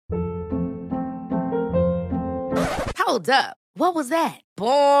Hold up. What was that?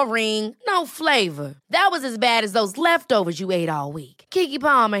 Boring. No flavor. That was as bad as those leftovers you ate all week. Keke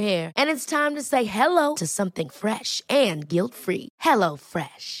Palmer here, and it's time to say hello to something fresh and guilt-free. Hello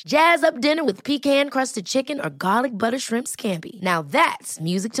Fresh. Jazz up dinner with pecan-crusted chicken or garlic butter shrimp scampi. Now that's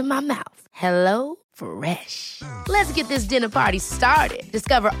music to my mouth. Hello Fresh. Let's get this dinner party started.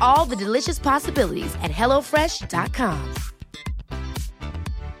 Discover all the delicious possibilities at hellofresh.com.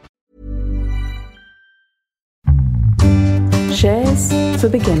 Shares for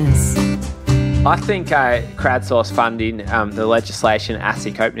beginners. I think crowdsource funding, the legislation,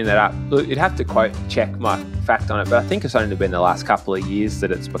 ASIC opening that up, look, you'd have to check my fact on it, but I think it's only been the last couple of years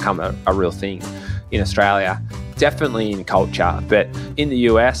that it's become a real thing in Australia. Definitely in culture, but in the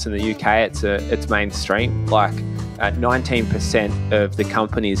US and the UK, it's mainstream. Like 19% of the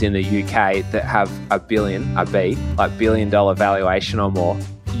companies in the UK that have $1 billion billion-dollar valuation or more,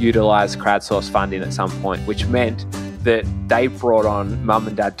 utilise crowdsource funding at some point, which meant that they brought on mum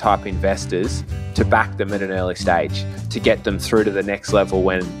and dad type investors to back them at an early stage, to get them through to the next level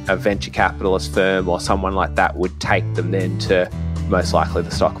when a venture capitalist firm or someone like that would take them then to most likely the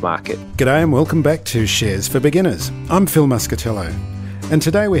stock market. G'day and welcome back to Shares for Beginners. I'm Phil Muscatello, and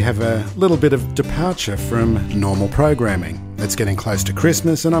today we have a little bit of departure from normal programming. It's getting close to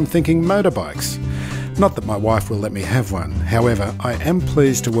Christmas and I'm thinking motorbikes. Not that my wife will let me have one. However, I am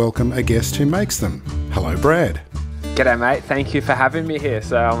pleased to welcome a guest who makes them. Hello, Brad. G'day, mate. Thank you for having me here.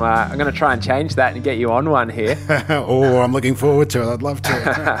 So I'm going to try and change that and get you on one here. Oh, I'm looking forward to it. I'd love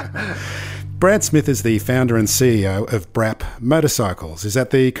to. Brad Smith is the founder and CEO of Brap Motorcycles. Is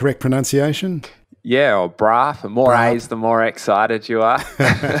that the correct pronunciation? Yeah, or Brap. The more A's, the more excited you are.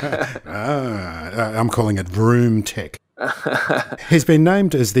 I'm calling it Vroom Tech. He's been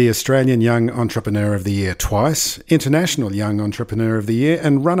named as the Australian Young Entrepreneur of the Year twice, International Young Entrepreneur of the Year,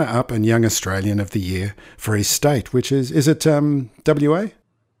 and runner-up and Young Australian of the Year for his state, which is it WA?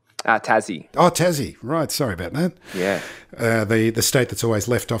 Tassie. Oh, Tassie. Right, sorry about that. Yeah. The state that's always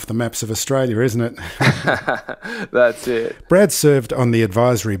left off the maps of Australia, isn't it? That's it. Brad served on the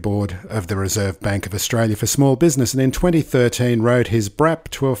advisory board of the Reserve Bank of Australia for Small Business, and in 2013 rode his Brap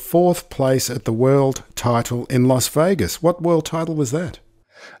to a 4th place at the world title in Las Vegas. What world title was that?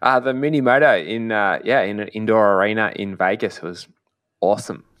 The Mini Moto in an indoor arena in Vegas. It was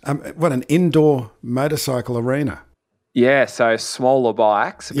awesome. What, an indoor motorcycle arena? Yeah, so smaller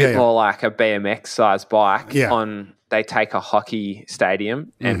bikes, a bit more like a BMX size bike. Yeah. They take a hockey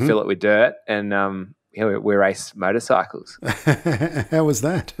stadium and fill it with dirt, and we race motorcycles. How was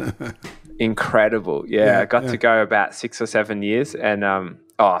that? Incredible. Yeah, I got to go about 6 or 7 years, and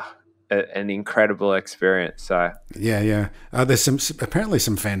an incredible experience. So there's apparently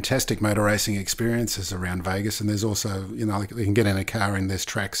some fantastic motor racing experiences around Vegas, and there's also you can get in a car and there's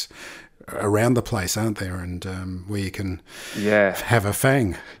tracks around the place, aren't there? And where you can have a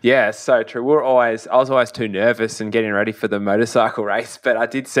fang. Yeah, so true. I was always too nervous and getting ready for the motorcycle race, but I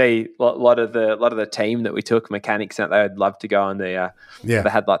did see a lot of the team that we took, mechanics, that they would love to go on the they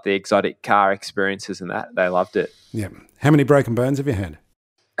had like the exotic car experiences and that they loved it. Yeah. How many broken bones have you had?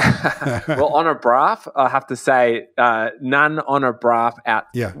 Well, on a Brap, I have to say none on a Brap out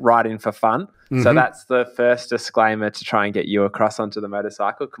riding for fun. Mm-hmm. So that's the first disclaimer to try and get you across onto the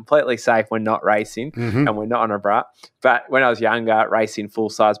motorcycle. Completely safe. We're not racing and we're not on a Brap. But when I was younger, racing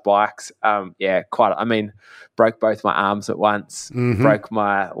full-size bikes, broke both my arms at once, broke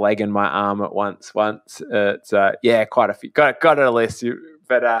my leg and my arm at once. It's quite a few. Got a list.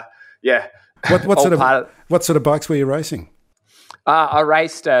 But What sort of bikes were you racing? I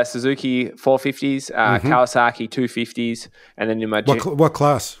raced Suzuki 450s, Kawasaki 250s, and then in my what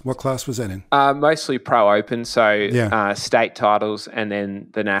class? What class was that in? Mostly Pro Open, so state titles, and then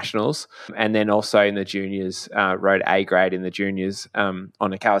the nationals, and then also in the juniors, rode A grade in the juniors on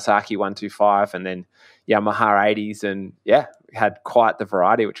a Kawasaki 125, and then Yamaha 80s, and had quite the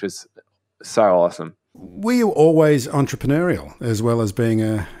variety, which was so awesome. Were you always entrepreneurial as well as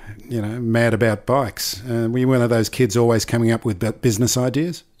being mad about bikes? Were you one of those kids always coming up with business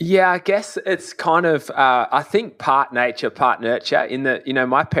ideas? Yeah, I guess it's kind of, I think part nature, part nurture in that,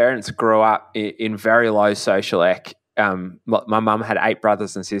 my parents grew up in very low social ec. My mum had 8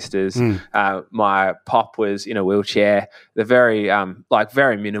 brothers and sisters. My pop was in a wheelchair. They're very,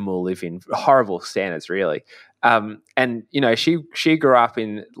 very minimal living, horrible standards, really. She grew up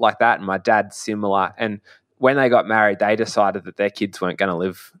in like that, and my dad similar. And when they got married, they decided that their kids weren't going to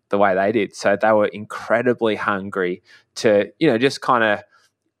live the way they did. So they were incredibly hungry to, just kind of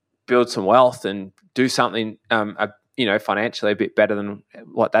build some wealth and do something, financially a bit better than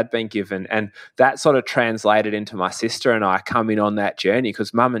what they'd been given. And that sort of translated into my sister and I coming on that journey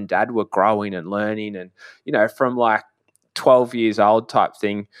because mum and dad were growing and learning. And, from like 12 years old type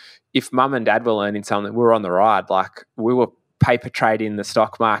thing, if mum and dad were learning something, we were on the ride. Like we were paper trading the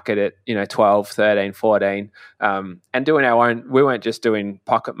stock market at 12, 13, 14, and doing our own. We weren't just doing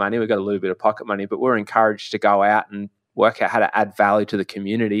pocket money. We got a little bit of pocket money, but we were encouraged to go out and work out how to add value to the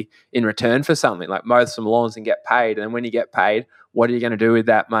community in return for something, like mow some lawns and get paid. And then when you get paid, what are you going to do with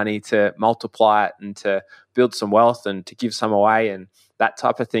that money to multiply it and to build some wealth and to give some away and that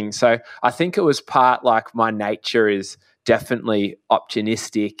type of thing? So I think it was part, like, my nature is definitely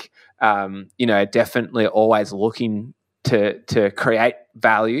opportunistic, definitely always looking to create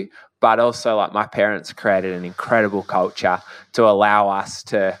value, but also, like, my parents created an incredible culture to allow us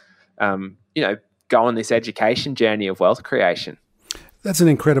to, go on this education journey of wealth creation. That's an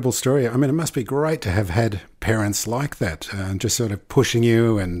incredible story. I mean, it must be great to have had parents like that, just sort of pushing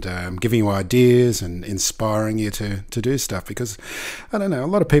you and giving you ideas and inspiring you to do stuff. Because, I don't know, a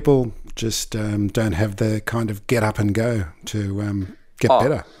lot of people just don't have the kind of get up and go to get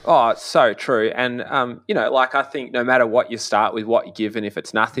better. Oh, it's so true. And, I think no matter what you start with, what you're given, if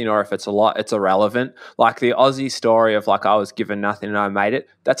it's nothing or if it's a lot, it's irrelevant. Like the Aussie story of, like, I was given nothing and I made it,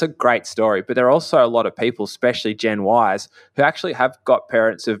 that's a great story. But there are also a lot of people, especially Gen Ys, who actually have got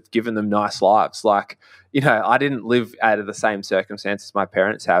parents who've given them nice lives. Like, I didn't live out of the same circumstances my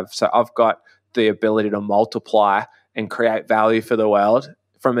parents have. So I've got the ability to multiply and create value for the world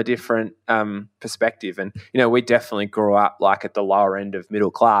from a different perspective. And, we definitely grew up, like, at the lower end of middle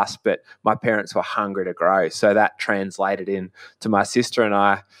class, but my parents were hungry to grow. So that translated in to my sister and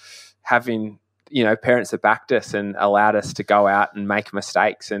I having, parents that backed us and allowed us to go out and make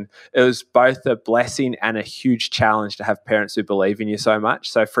mistakes. And it was both a blessing and a huge challenge to have parents who believe in you so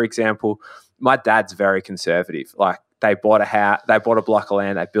much. So, for example, my dad's very conservative. Like, they bought a house, they bought a block of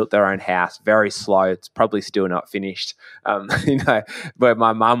land, they built their own house, very slow. It's probably still not finished. Where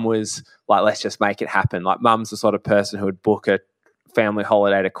my mum was like, let's just make it happen. Like, mum's the sort of person who would book a family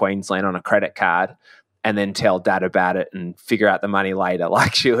holiday to Queensland on a credit card and then tell dad about it and figure out the money later.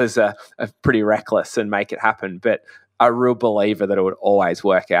 Like, she was a pretty reckless and make it happen, but a real believer that it would always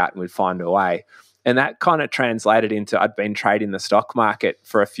work out and we'd find a way. And that kind of translated into, I'd been trading the stock market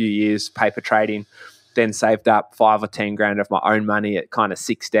for a few years, paper trading, then saved up 5 or 10 grand of my own money at kind of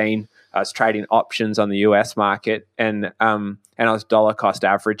 16. I was trading options on the US market, and I was dollar cost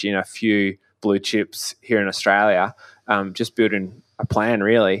averaging a few blue chips here in Australia, just building a plan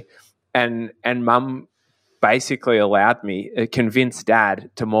really. And mum basically allowed me, convinced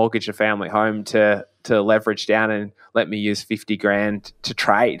dad to mortgage a family home to leverage down and let me use 50 grand to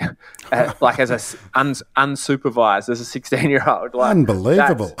trade, like as unsupervised as a 16-year-old. Like,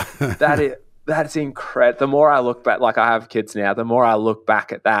 unbelievable. That's incredible. The more I look back, like, I have kids now, the more I look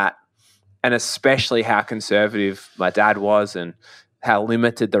back at that, and especially how conservative my dad was and how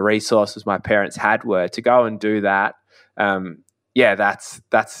limited the resources my parents were to go and do that.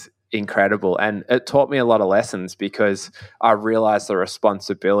 That's incredible. And it taught me a lot of lessons because I realized the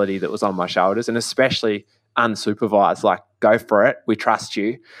responsibility that was on my shoulders, and especially unsupervised, like, go for it. We trust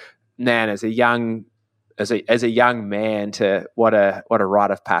you. Man, as a young man, to what a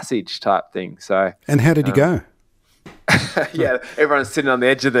rite of passage type thing. So, and how did you go? Yeah, everyone's sitting on the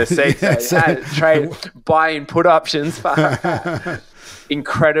edge of their seat. Trade, buying put options,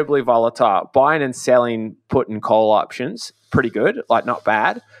 incredibly volatile. Buying and selling put and call options, pretty good, like, not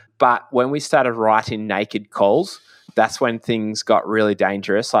bad. But when we started writing naked calls, that's when things got really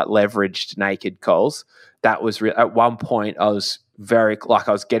dangerous, like leveraged naked calls. That was at one point I was I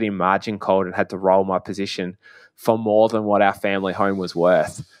was getting margin called and had to roll my position for more than what our family home was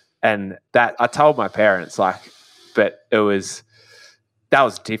worth. And that I told my parents, but that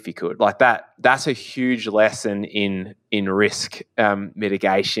was difficult. Like, that's a huge lesson in risk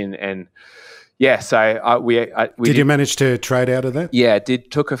mitigation. And yeah, so we did you manage to trade out of that? Yeah, it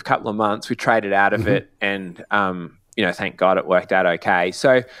did. Took a couple of months. We traded out of it, and thank God it worked out okay.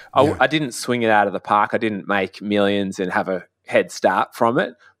 So I didn't swing it out of the park. I didn't make millions and have a head start from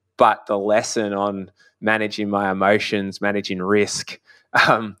it, but the lesson on managing my emotions, managing risk,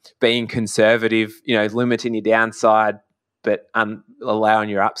 being conservative, limiting your downside, but allowing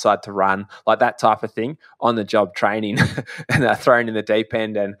your upside to run, like that type of thing, on the job training and thrown in the deep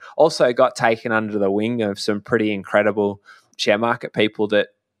end. And also got taken under the wing of some pretty incredible share market people that,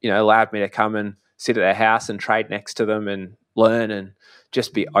 allowed me to come and sit at their house and trade next to them and learn and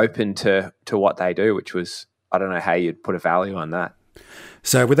just be open to what they do, which was, I don't know how you'd put a value on that.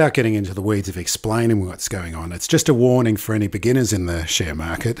 So without getting into the weeds of explaining what's going on, it's just a warning for any beginners in the share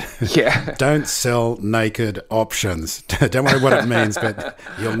market. Yeah. Don't sell naked options. Don't worry what it means, but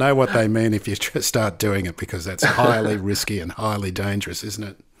you'll know what they mean if you start doing it, because that's highly risky and highly dangerous, isn't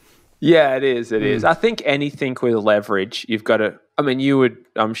it? Yeah, it is. It is. I think anything with leverage, you've got to. I mean,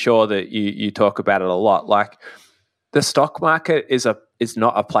 I'm sure that you talk about it a lot. Like the stock market is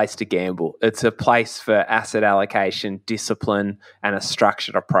not a place to gamble. It's a place for asset allocation, discipline, and a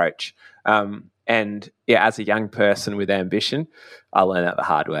structured approach. And yeah, as a young person with ambition, I learned that the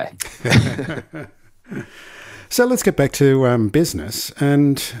hard way. So let's get back to business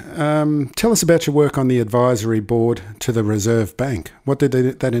and tell us about your work on the advisory board to the Reserve Bank. What did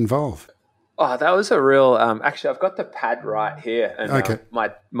that involve? Oh, that was a real. Actually, I've got the pad right here, and Okay.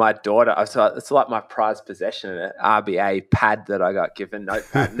 my daughter. It's like my prized possession, an RBA pad that I got given.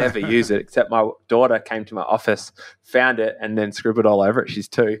 Notepad. Never use it, except my daughter came to my office, found it, and then scribbled all over it. She's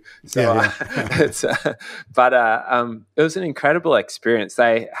 2, so Yeah. it was an incredible experience.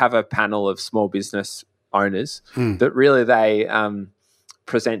 They have a panel of small business owners that really they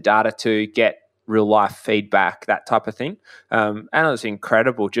present data to, get real life feedback, that type of thing. And it was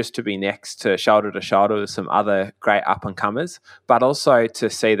incredible just to be next to shoulder with some other great up and comers, but also to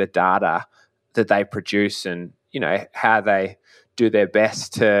see the data that they produce and, how they do their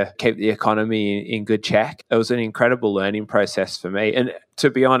best to keep the economy in good check. It was an incredible learning process for me. And to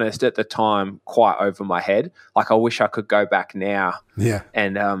be honest, at the time, quite over my head. Like I wish I could go back now. Yeah.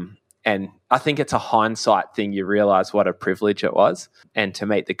 And I think it's a hindsight thing. You realise what a privilege it was, and to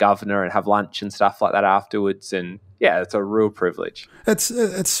meet the governor and have lunch and stuff like that afterwards. And yeah, it's a real privilege. That's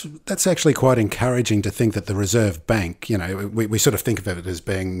actually quite encouraging to think that the Reserve Bank, we sort of think of it as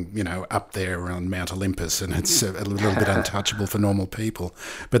being, up there on Mount Olympus, and it's a little bit untouchable for normal people.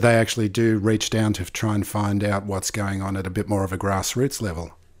 But they actually do reach down to try and find out what's going on at a bit more of a grassroots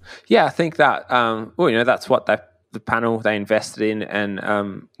level. Yeah, I think that that's what the panel they invested in, and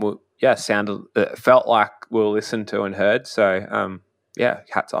felt like we were listened to and heard. So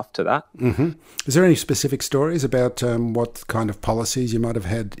hats off to that. Mm-hmm. Is there any specific stories about what kind of policies you might have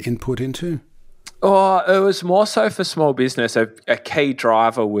had input into? Oh, it was more so for small business. A key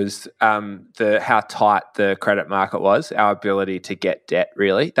driver was how tight the credit market was, our ability to get debt.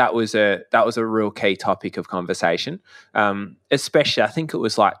 Really, that was a real key topic of conversation. Especially, I think it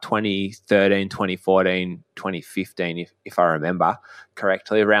was like 2013, 2014, 2015, if I remember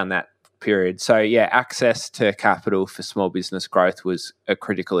correctly, around that period. So yeah, access to capital for small business growth was a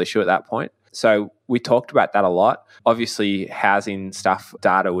critical issue at that point. So we talked about that a lot. Obviously, housing stuff,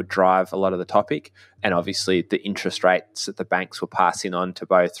 data would drive a lot of the topic, and obviously the interest rates that the banks were passing on to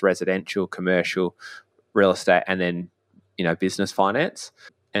both residential, commercial, real estate, and then business finance.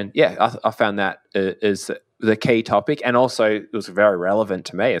 And yeah, I found that is the key topic, and also it was very relevant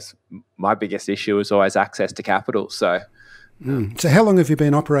to me. As my biggest issue was always access to capital. So. So how long have you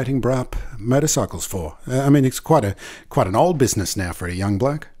been operating Brap motorcycles for? I mean, it's quite an old business now for a young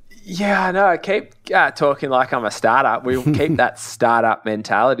bloke. Yeah, I know. I keep talking like I'm a startup. We'll keep that startup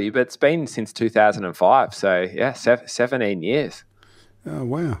mentality, but it's been since 2005. So yeah, 17 years. Oh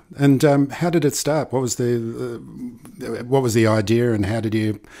wow! And how did it start? What was the idea, and how did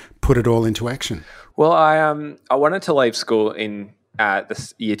you put it all into action? Well, I wanted to leave school in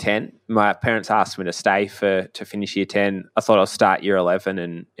this year 10. My parents asked me to stay to finish year 10. I thought I'll start year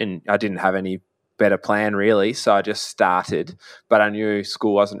 11, and I didn't have any better plan really, so I just started. But I knew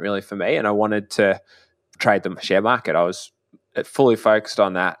school wasn't really for me, and I wanted to trade the share market. I was fully focused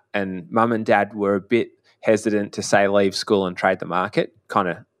on that, and mum and dad were a bit hesitant to say leave school and trade the market, kind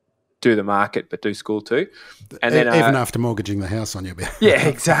of do the market but do school too. And then even after mortgaging the house on your behalf. Yeah,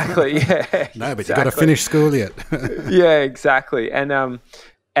 exactly. Yeah, no, but exactly. You've got to finish school yet. Yeah, exactly. And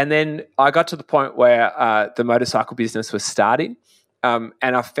then I got to the point where the motorcycle business was starting. And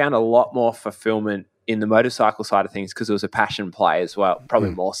I found a lot more fulfillment in the motorcycle side of things because it was a passion play as well,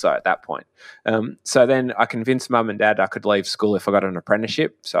 probably more so at that point. So then I convinced mum and dad I could leave school if I got an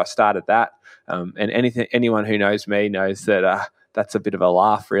apprenticeship. So I started that. And anyone who knows me knows that that's a bit of a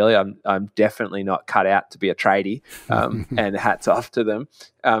laugh, really. I'm definitely not cut out to be a tradie, and hats off to them.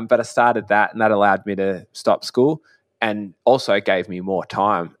 But I started that, and that allowed me to stop school, and also gave me more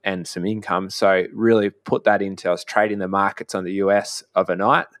time and some income. So really put that into, I was trading the markets on the US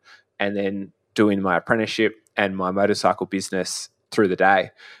overnight and then doing my apprenticeship and my motorcycle business through the day.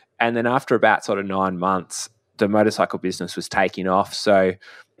 And then after about sort of 9 months, the motorcycle business was taking off. So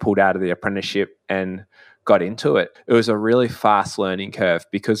pulled out of the apprenticeship and got into it. It was a really fast learning curve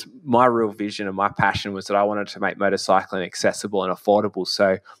because my real vision and my passion was that I wanted to make motorcycling accessible and affordable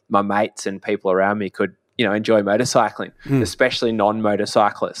so my mates and people around me could enjoy motorcycling, especially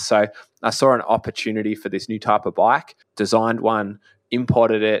non-motorcyclists. So I saw an opportunity for this new type of bike, designed one,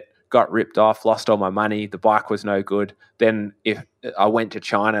 imported it, got ripped off, lost all my money. The bike was no good. Then I went to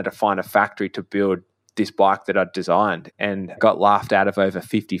China to find a factory to build this bike that I'd designed, and got laughed out of over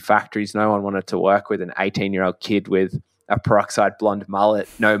 50 factories. No one wanted to work with an 18-year-old kid with a peroxide blonde mullet,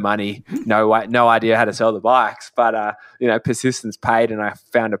 no money, no idea how to sell the bikes. But, persistence paid, and I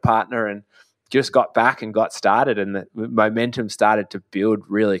found a partner and just got back and got started. And the momentum started to build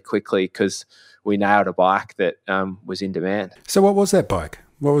really quickly because we nailed a bike that was in demand. So what was that bike?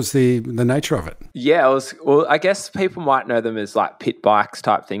 What was the nature of it? Yeah, I guess people might know them as like pit bikes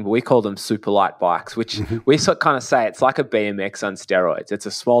type thing, but we call them super light bikes, which we kind of say it's like a BMX on steroids. It's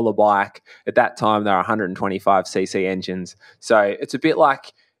a smaller bike. At that time, there are 125cc engines. So it's a bit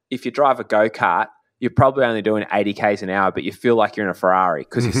like if you drive a go-kart, you're probably only doing 80 Ks an hour, but you feel like you're in a Ferrari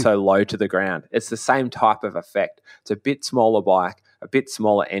because you're so low to the ground. It's the same type of effect. It's a bit smaller bike, a bit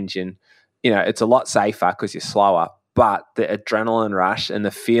smaller engine. It's a lot safer because you're slower. But the adrenaline rush and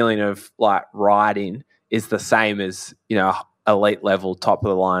the feeling of like riding is the same as, elite level, top of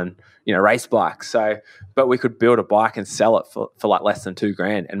the line, race bikes. So, but we could build a bike and sell it for like less than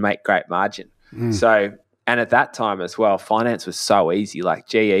 $2,000 and make great margin. So, and at that time as well, finance was so easy. Like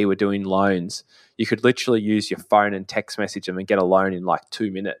GE were doing loans. You could literally use your phone and text message them and get a loan in like 2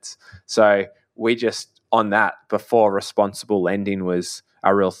 minutes. So we just, on that, before responsible lending was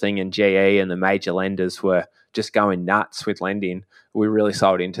a real thing, and GE and the major lenders were just going nuts with lending, we really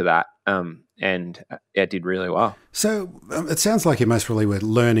sold into that, and it did really well. So it sounds like you most probably were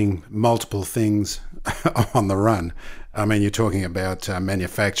learning multiple things on the run. I mean, you're talking about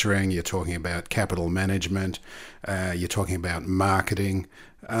manufacturing, you're talking about capital management, you're talking about marketing.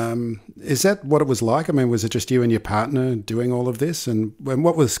 Is that what it was like? I mean, was it just you and your partner doing all of this? And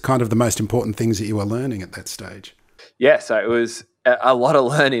what was kind of the most important things that you were learning at that stage? Yeah, so it was a lot of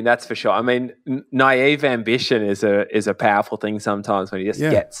learning, that's for sure. I mean, naive ambition is a powerful thing sometimes when you just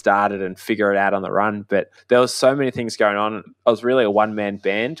get started and figure it out on the run. But there was so many things going on. I was really a one-man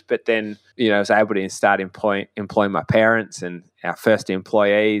band, but then, I was able to start employing my parents and our first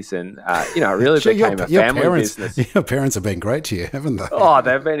employees, and, it really became a family business. Your parents have been great to you, haven't they? Oh,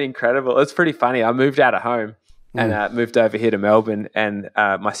 they've been incredible. It's pretty funny. I moved out of home and moved over here to Melbourne, and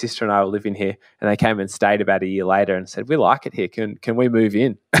my sister and I were living here, and they came and stayed about a year later and said, "We like it here. Can we move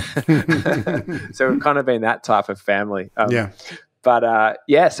in?" So we've kind of been that type of family. But so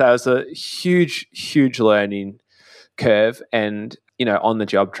it was a huge, huge learning curve, and on the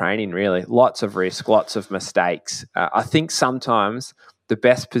job training, really, lots of risk, lots of mistakes. I think sometimes the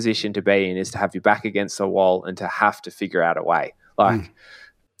best position to be in is to have your back against the wall and to have to figure out a way.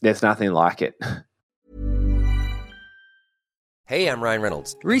 There's nothing like it. Hey, I'm Ryan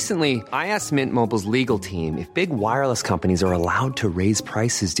Reynolds. Recently, I asked Mint Mobile's legal team if big wireless companies are allowed to raise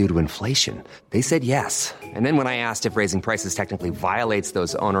prices due to inflation. They said yes. And then when I asked if raising prices technically violates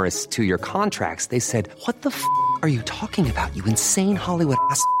those onerous 2-year contracts, they said, "What the f*** are you talking about, you insane Hollywood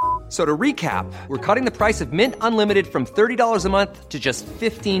ass?" So to recap, we're cutting the price of Mint Unlimited from $30 a month to just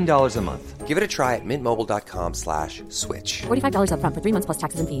 $15 a month. Give it a try at mintmobile.com/switch. $45 up front for 3 months plus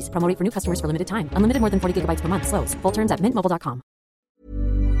taxes and fees. Promo rate for new customers for limited time. Unlimited more than 40 gigabytes per month. Slows full terms at mintmobile.com.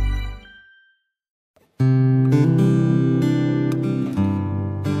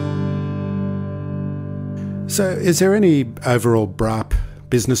 So is there any overall BRAP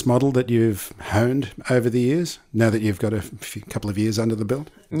business model that you've honed over the years, now that you've got a couple of years under the belt?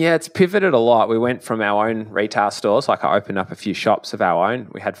 Yeah, it's pivoted a lot. We went from our own retail stores, like I opened up a few shops of our own.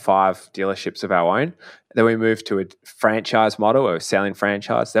 We had 5 dealerships of our own. Then we moved to a franchise model where we're selling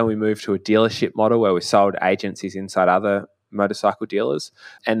franchise. Then we moved to a dealership model where we sold agencies inside other motorcycle dealers.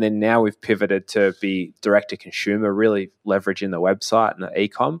 And then now we've pivoted to be direct to consumer, really leveraging the website and the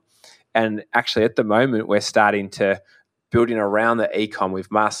e-com. And actually at the moment, we're starting to building around the e-com. We've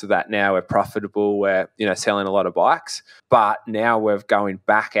mastered that now. We're profitable. We're selling a lot of bikes. But now we're going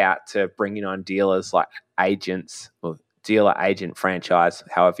back out to bringing on dealers like agents, or dealer agent franchise,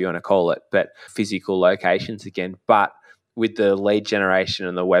 however you want to call it, but physical locations again. But with the lead generation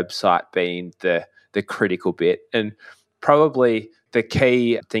and the website being the critical bit. And probably the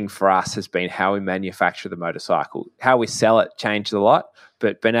key thing for us has been how we manufacture the motorcycle. How we sell it changed a lot,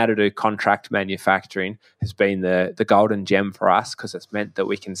 but being able to do contract manufacturing has been the golden gem for us, because it's meant that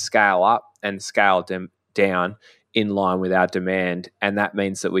we can scale up and scale them down in line with our demand, and that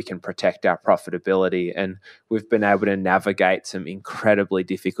means that we can protect our profitability. And we've been able to navigate some incredibly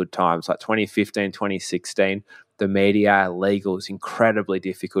difficult times, like 2015, 2016. The media, legal is incredibly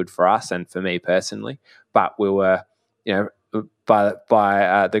difficult for us and for me personally, but we were, by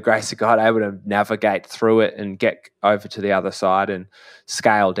the grace of God, able to navigate through it and get over to the other side and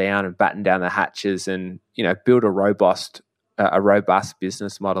scale down and batten down the hatches and build a robust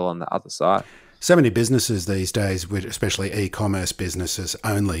business model on the other side. So many businesses these days, especially e-commerce businesses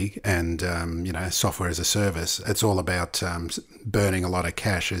only, and software as a service, it's all about burning a lot of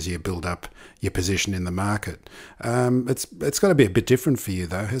cash as you build up your position in the market. It's got to be a bit different for you,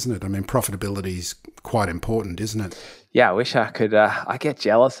 though, hasn't it? I mean, profitability is quite important, isn't it? Yeah, I wish I could. I get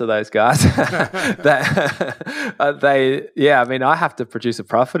jealous of those guys. I have to produce a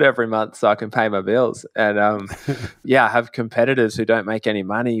profit every month so I can pay my bills. And I have competitors who don't make any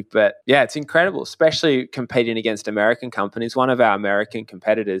money. But yeah, it's incredible, especially competing against American companies. One of our American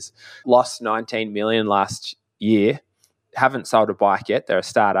competitors lost 19 million last year. Haven't sold a bike yet. They're a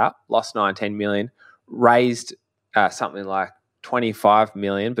startup. Lost 19 million. Raised something like 25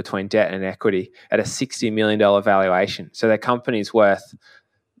 million between debt and equity at a $60 million valuation. So their company's worth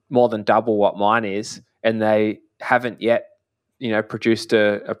more than double what mine is, and they haven't yet, produced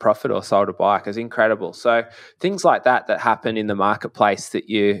a profit or sold a bike. It's incredible. So things like that happen in the marketplace, that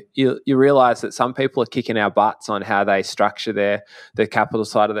you realize that some people are kicking our butts on how they structure the capital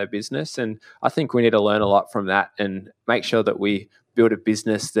side of their business. And I think we need to learn a lot from that and make sure that we build a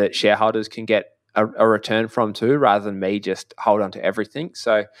business that shareholders can get a return from too, rather than me just hold on to everything.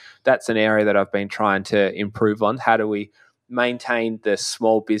 So that's an area that I've been trying to improve on. How do we maintain the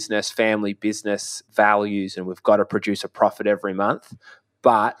small business, family business values, and we've got to produce a profit every month,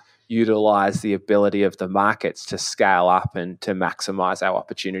 but utilize the ability of the markets to scale up and to maximize our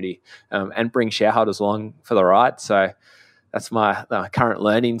opportunity and bring shareholders along for the ride. So that's my current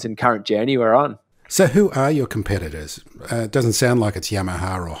learnings and current journey we're on. So who are your competitors? It doesn't sound like it's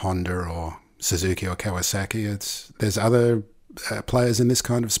Yamaha or Honda or Suzuki or Kawasaki. There's other players in this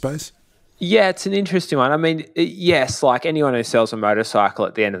kind of space? Yeah, it's an interesting one. I mean, yes, like anyone who sells a motorcycle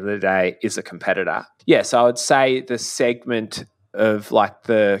at the end of the day is a competitor. Yes, I would say the segment of like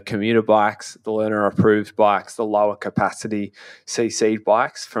the commuter bikes, the learner approved bikes, the lower capacity CC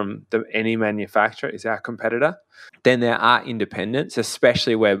bikes from any manufacturer is our competitor. Then there are independents,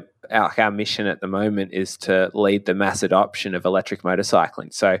 especially where our mission at the moment is to lead the mass adoption of electric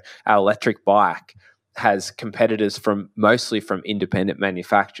motorcycling. So our electric bike has competitors mostly from independent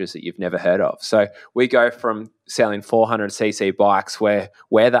manufacturers that you've never heard of. So we go from selling 400cc bikes where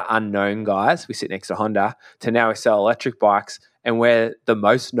we're the unknown guys, we sit next to Honda, to now we sell electric bikes and we're the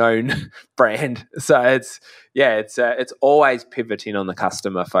most known brand. So it's always pivoting on the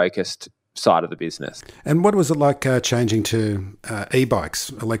customer focused side of the business. And what was it like changing to e-bikes,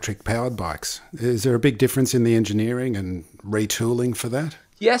 electric powered bikes? Is there a big difference in the engineering and retooling for that?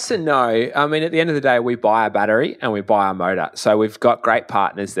 Yes and no. I mean, at the end of the day, we buy a battery and we buy a motor. So we've got great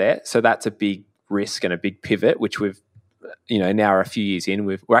partners there. So that's a big risk and a big pivot, which we've, now are a few years in.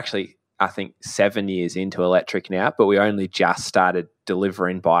 We're actually, I think, 7 years into electric now, but we only just started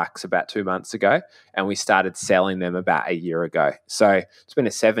delivering bikes about 2 months ago, and we started selling them about a year ago. So it's been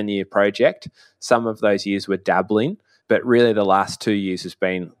a 7-year project. Some of those years were dabbling, but really the last 2 years has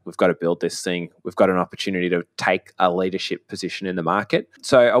been, we've got to build this thing. We've got an opportunity to take a leadership position in the market.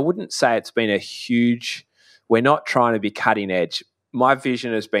 So I wouldn't say it's been we're not trying to be cutting edge. My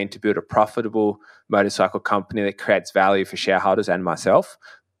vision has been to build a profitable motorcycle company that creates value for shareholders and myself.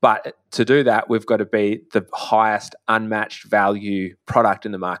 But to do that, we've got to be the highest unmatched value product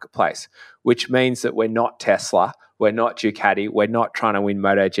in the marketplace, which means that we're not Tesla, we're not Ducati, we're not trying to win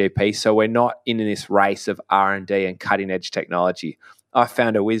MotoGP, so we're not in this race of R&D and cutting-edge technology. I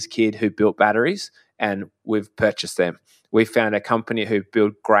found a whiz kid who built batteries, and we've purchased them. We found a company who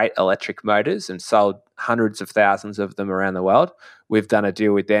built great electric motors and sold hundreds of thousands of them around the world. We've done a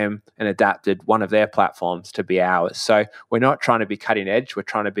deal with them and adapted one of their platforms to be ours. So we're not trying to be cutting edge, we're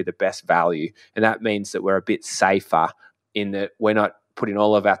trying to be the best value. And that means that we're a bit safer in that we're not putting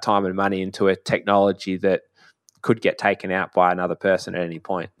all of our time and money into a technology that could get taken out by another person at any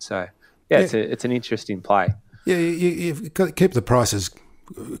point. So it's an interesting play. Yeah, you've got to keep the prices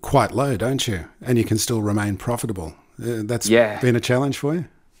quite low, don't you? And you can still remain profitable. That's been a challenge for you?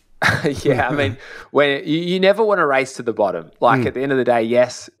 Yeah, I mean, when you never want to race to the bottom. Like at the end of the day,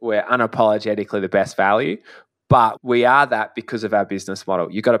 yes, we're unapologetically the best value, but we are that because of our business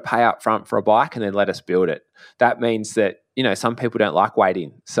model. You've got to pay up front for a bike and then let us build it. That means that, some people don't like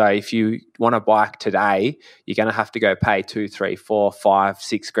waiting. So if you want a bike today, you're going to have to go pay 2, 3, 4, 5,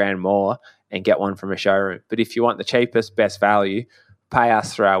 6 grand more and get one from a showroom. But if you want the cheapest, best value, pay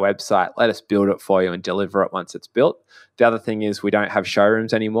us through our website, let us build it for you and deliver it once it's built. The other thing is we don't have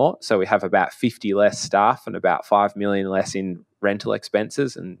showrooms anymore. So we have about 50 less staff and about 5 million less in rental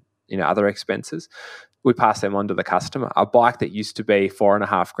expenses and other expenses. We pass them on to the customer. A bike that used to be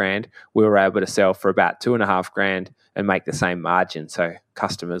 4.5 grand, we were able to sell for about 2.5 grand and make the same margin. So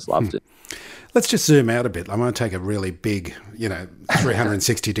customers loved it. Let's just zoom out a bit. I want to take a really big,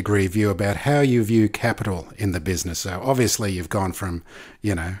 360-degree view about how you view capital in the business. So obviously you've gone from,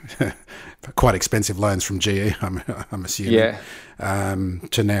 quite expensive loans from GE, I'm assuming,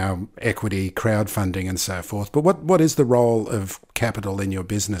 to now equity, crowdfunding and so forth. But what is the role of capital in your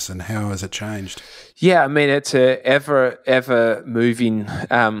business and how has it changed? Yeah, I mean, it's a ever moving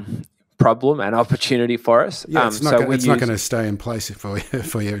problem and opportunity for us. Yeah, it's not going to stay in place for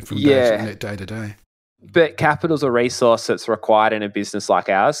you from day to day. But capital's a resource that's required in a business like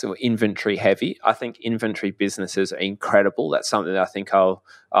ours. So we're inventory heavy. I think inventory businesses are incredible. That's something that I think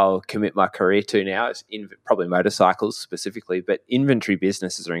I'll commit my career to now. Is probably motorcycles specifically, but inventory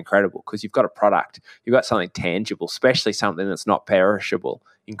businesses are incredible because you've got a product, you've got something tangible, especially something that's not perishable.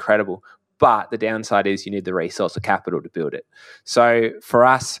 Incredible. But the downside is you need the resource of capital to build it. So for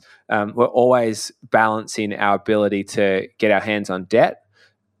us, we're always balancing our ability to get our hands on debt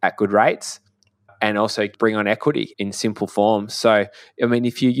at good rates and also bring on equity in simple form. So, I mean,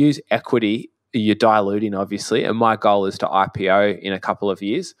 if you use equity, you're diluting, obviously, and my goal is to IPO in a couple of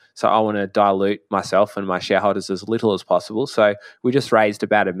years. So I want to dilute myself and my shareholders as little as possible. So we just raised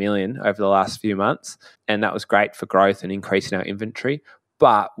about $1 million over the last few months, and that was great for growth and increasing our inventory.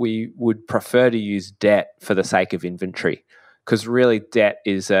 But we would prefer to use debt for the sake of inventory because really debt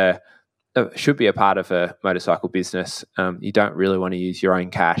should be a part of a motorcycle business. You don't really want to use your own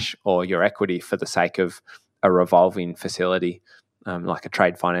cash or your equity for the sake of a revolving facility, like a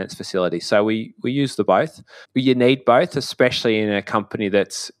trade finance facility. So we use the both. You need both, especially in a company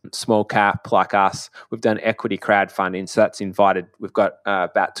that's small cap like us. We've done equity crowdfunding, so that's invited. We've got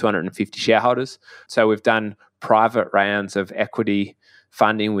about 250 shareholders. So we've done private rounds of equity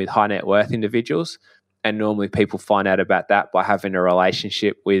funding with high net worth individuals. And normally people find out about that by having a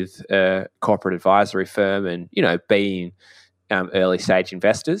relationship with a corporate advisory firm and, being early stage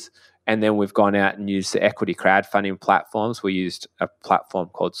investors. And then we've gone out and used the equity crowdfunding platforms. We used a platform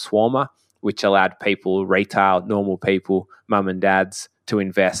called Swarmer, which allowed people, retail, normal people, mum and dads, to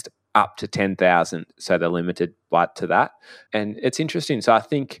invest up to 10,000. So they're limited to that. And it's interesting. So I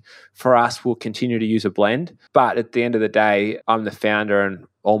think for us, we'll continue to use a blend. But at the end of the day, I'm the founder and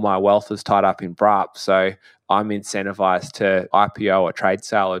all my wealth is tied up in BRAP. So I'm incentivized to IPO or trade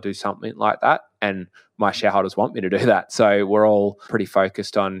sale or do something like that. And my shareholders want me to do that. So we're all pretty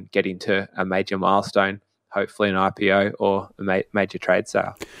focused on getting to a major milestone, hopefully an IPO or a major trade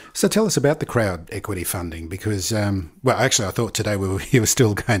sale. So tell us about the crowd equity funding because, actually I thought today you were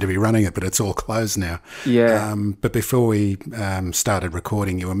still going to be running it, but it's all closed now. Yeah. But before we started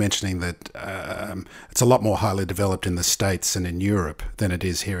recording, you were mentioning that it's a lot more highly developed in the States and in Europe than it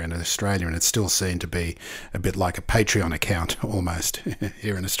is here in Australia, and it's still seen to be a bit like a Patreon account almost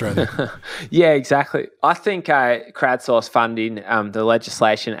here in Australia. Yeah, exactly. I think crowdsource funding, the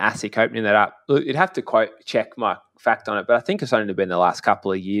legislation, ASIC opening that up, you'd have to check my fact on it, but I think it's only been the last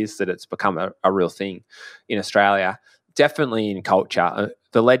couple of years that it's become a real thing in Australia. Definitely in culture.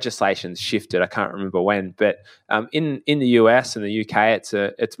 The legislation's shifted. I can't remember when, but in the US and the UK,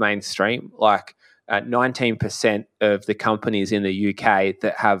 it's mainstream. Like 19% of the companies in the UK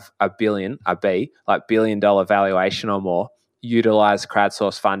that have $1 billion valuation or more, utilize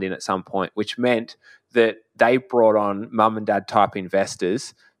crowdsource funding at some point, which meant that they brought on mum and dad type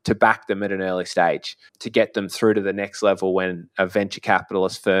investors to back them at an early stage, to get them through to the next level when a venture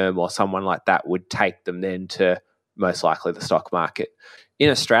capitalist firm or someone like that would take them then to most likely the stock market. In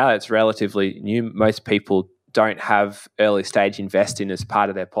Australia, it's relatively new. Most people don't have early stage investing as part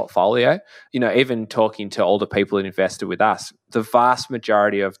of their portfolio. Even talking to older people that invested with us, the vast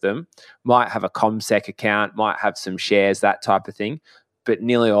majority of them might have a CommSec account, might have some shares, that type of thing, but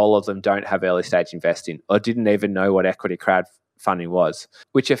nearly all of them don't have early stage investing or didn't even know what equity crowdfunding was,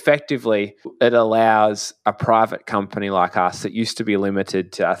 which effectively it allows a private company like us that used to be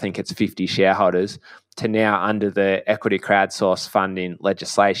limited to, I think it's 50 shareholders, to now under the equity crowdsource funding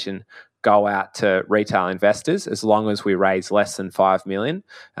legislation, go out to retail investors as long as we raise less than 5 million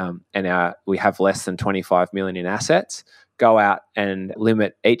and we have less than 25 million in assets, go out and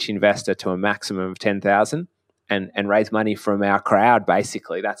limit each investor to a maximum of 10,000 and raise money from our crowd.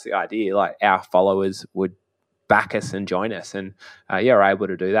 Basically, that's the idea. Like our followers would back us and join us. And we're able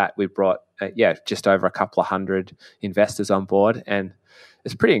to do that. We brought just over a couple of hundred investors on board, and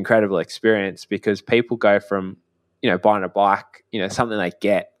it's a pretty incredible experience because people go from, buying a bike, something they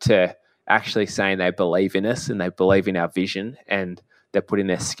get, to actually saying they believe in us and they believe in our vision and they're putting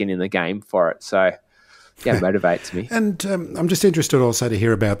their skin in the game for it. So motivates me. And I'm just interested also to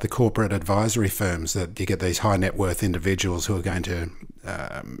hear about the corporate advisory firms that you get these high net worth individuals who are going to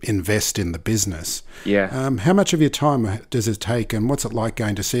invest in the business. Yeah. How much of your time does it take, and what's it like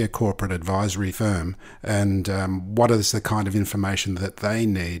going to see a corporate advisory firm, and what is the kind of information that they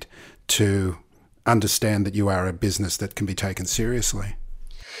need to understand that you are a business that can be taken seriously?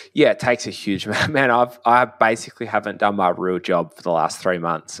 Yeah, it takes a huge amount. Man, I basically haven't done my real job for the last 3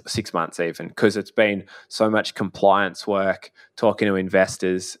 months, 6 months even, because it's been so much compliance work, talking to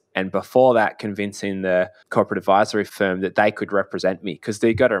investors, and before that, convincing the corporate advisory firm that they could represent me. Because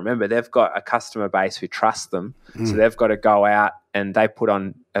they've got to remember, they've got a customer base who trusts them. So they've got to go out and they put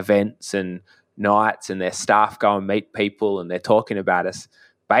on events and nights, and their staff go and meet people, and they're talking about us,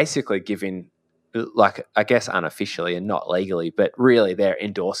 basically giving, like, I guess unofficially and not legally, but really they're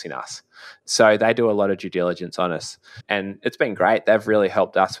endorsing us. So they do a lot of due diligence on us, and it's been great. They've really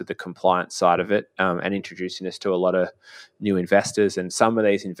helped us with the compliance side of it, and introducing us to a lot of new investors. And some of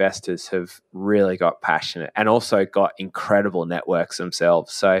these investors have really got passionate and also got incredible networks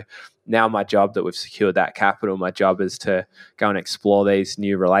themselves. So now my job that we've secured that capital, my job is to go and explore these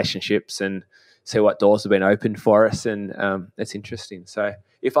new relationships and see what doors have been opened for us. And it's interesting. So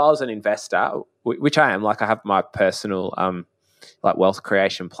if I was an investor, which I am, like I have my personal like wealth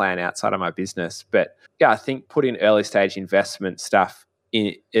creation plan outside of my business, but yeah, I think putting early stage investment stuff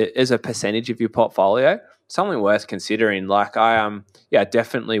in as a percentage of your portfolio, something worth considering. Like I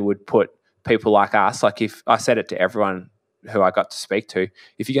definitely would put people like us, like if I said it to everyone who I got to speak to,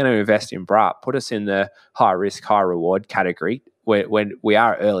 if you're going to invest in BRAP, put us in the high risk, high reward category when we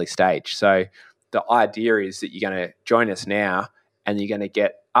are early stage. So the idea is that you're going to join us now and you're going to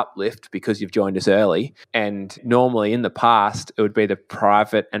get uplift because you've joined us early. And normally in the past, it would be the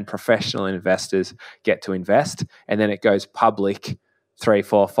private and professional investors get to invest, and then it goes public 3,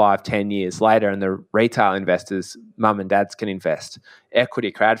 4, 5, 10 years later, and the retail investors, mum and dads, can invest.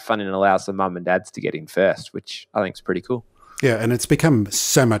 Equity crowdfunding allows the mum and dads to get in first, which I think is pretty cool. Yeah, and it's become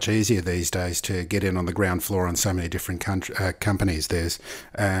so much easier these days to get in on the ground floor on so many different companies. There's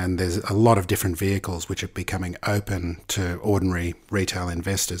a lot of different vehicles which are becoming open to ordinary retail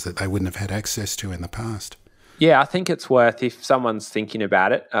investors that they wouldn't have had access to in the past. Yeah, I think it's worth, if someone's thinking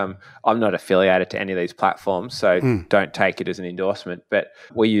about it, I'm not affiliated to any of these platforms, so don't take it as an endorsement, but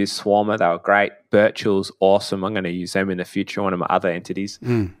we use Swarmer. They were great. Birchall's awesome. I'm going to use them in the future, one of my other entities.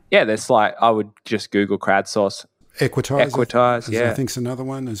 Yeah, there's I would just Google crowdsource. Equitize, yeah. I think it's another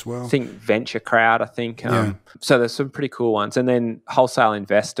one as well. I think Venture Crowd, So there's some pretty cool ones. And then Wholesale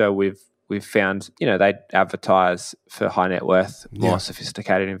Investor, we've found, they advertise for high net worth, more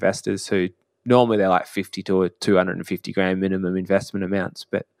sophisticated investors who normally they're like 50 to 250 grand minimum investment amounts.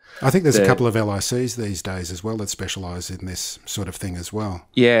 But I think there's a couple of LICs these days as well that specialise in this sort of thing as well.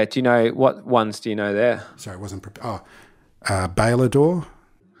 Yeah. Do you know, what ones do you know there? Sorry, it wasn't Bailador.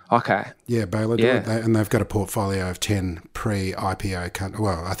 Okay. Yeah, Bailador. Yeah. And they've got a portfolio of 10 pre-IPO.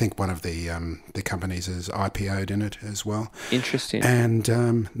 Well, I think one of the companies is IPO'd in it as well. Interesting.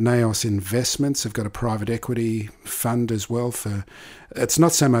 And Naos Investments have got a private equity fund as well. It's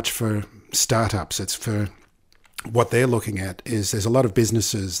not so much for startups, it's for what they're looking at is there's a lot of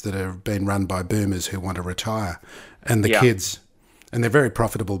businesses that have been run by boomers who want to retire, and the kids... And they're very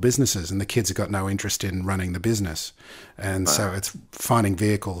profitable businesses, and the kids have got no interest in running the business. And so it's finding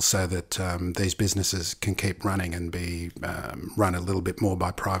vehicles so that these businesses can keep running and be run a little bit more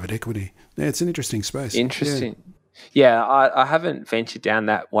by private equity. Yeah, it's an interesting space. Interesting. Yeah, I haven't ventured down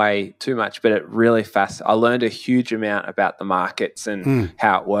that way too much, but it really I learned a huge amount about the markets and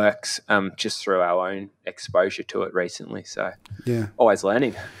how it works just through our own exposure to it recently. So always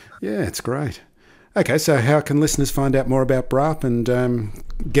learning. Yeah, it's great. Okay, so how can listeners find out more about BRAP and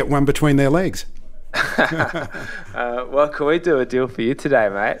get one between their legs? Well, can we do a deal for you today,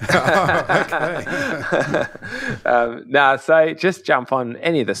 mate? Okay. So just jump on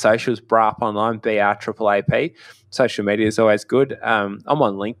any of the socials, BRAP online, BRAAP. Social media is always good. I'm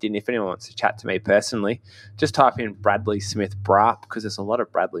on LinkedIn. If anyone wants to chat to me personally, just type in Bradley Smith BRAP, because there's a lot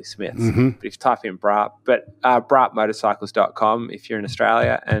of Bradley Smiths. But if you type in BRAP, BRAPmotorcycles.com if you're in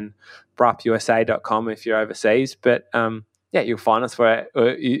Australia, and BRAPUSA.com if you're overseas. But you'll find us where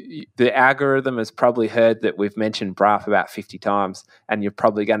the algorithm has probably heard that we've mentioned BRAP about 50 times, and you're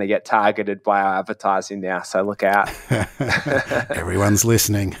probably going to get targeted by our advertising now, so look out. Everyone's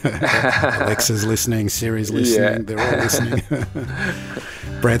listening. Alexa's listening, Siri's listening, they're all listening.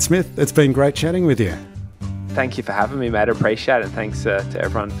 Brad Smith, it's been great chatting with you. Thank you for having me, mate. I appreciate it. Thanks to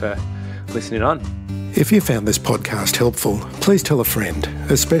everyone for listening on. If you found this podcast helpful, please tell a friend,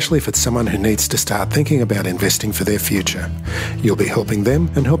 especially if it's someone who needs to start thinking about investing for their future. You'll be helping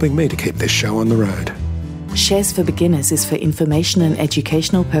them and helping me to keep this show on the road. Shares for Beginners is for information and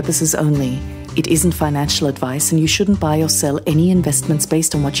educational purposes only. It isn't financial advice, and you shouldn't buy or sell any investments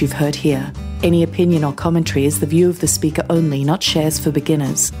based on what you've heard here. Any opinion or commentary is the view of the speaker only, not Shares for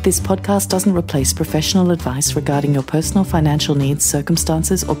Beginners. This podcast doesn't replace professional advice regarding your personal financial needs,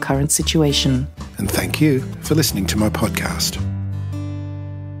 circumstances, or current situation. And thank you for listening to my podcast.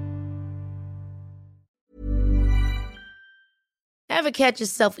 Ever catch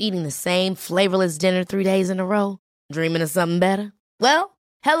yourself eating the same flavorless dinner 3 days in a row? Dreaming of something better? Well,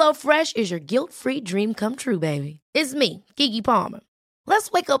 HelloFresh is your guilt-free dream come true, baby. It's me, Keke Palmer.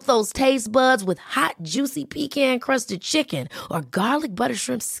 Let's wake up those taste buds with hot, juicy pecan-crusted chicken or garlic butter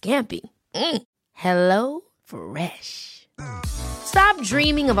shrimp scampi. Hello Fresh. Stop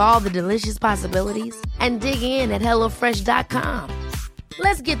dreaming of all the delicious possibilities and dig in at HelloFresh.com.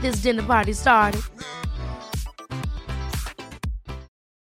 Let's get this dinner party started.